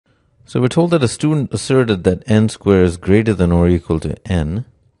So we're told that a student asserted that n squared is greater than or equal to n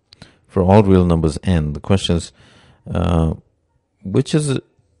for all real numbers n. The question is, which of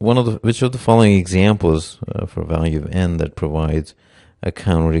the following examples for a value of n that provides a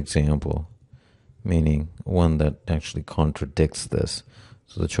counterexample, meaning one that actually contradicts this?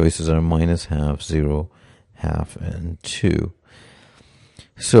 So the choices are minus half, 0, half, and 2.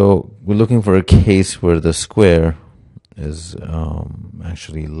 So we're looking for a case where the square is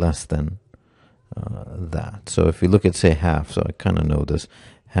actually less than that. So if we look at, say, half, so I kind of know this,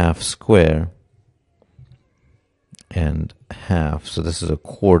 half square and half, so this is a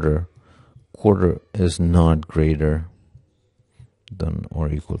quarter. Quarter is not greater than or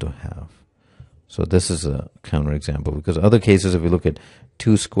equal to half. So this is a counterexample, because other cases, if we look at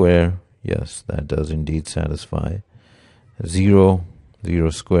 2 square, yes, that does indeed satisfy. 0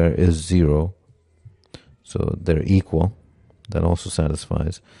 square is 0. So they're equal. That also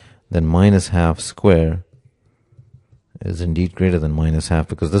satisfies. Then minus half square is indeed greater than minus half,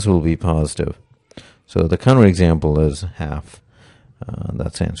 because this will be positive. So the counterexample is half.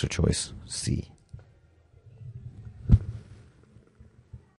 That's answer choice C.